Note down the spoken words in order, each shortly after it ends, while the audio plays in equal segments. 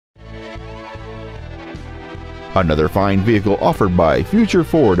Another fine vehicle offered by Future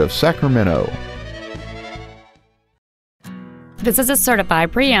Ford of Sacramento. This is a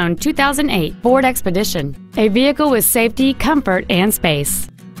certified pre-owned 2008 Ford Expedition, a vehicle with safety, comfort, and space.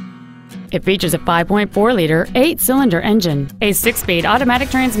 It features a 5.4-liter, 8-cylinder engine, a 6-speed automatic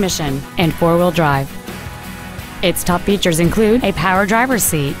transmission, and 4-wheel drive. Its top features include a power driver's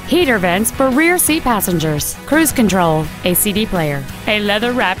seat, heater vents for rear seat passengers, cruise control, a CD player, a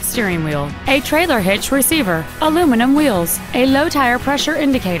leather-wrapped steering wheel, a trailer hitch receiver, aluminum wheels, a low tire pressure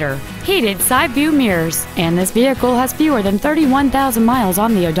indicator, heated side view mirrors, and this vehicle has fewer than 31,000 miles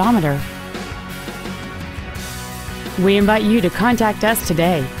on the odometer. We invite you to contact us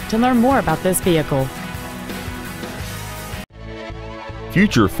today to learn more about this vehicle.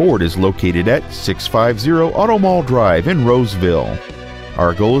 Future Ford is located at 650 Automall Drive in Roseville.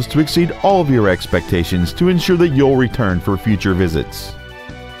 Our goal is to exceed all of your expectations to ensure that you'll return for future visits.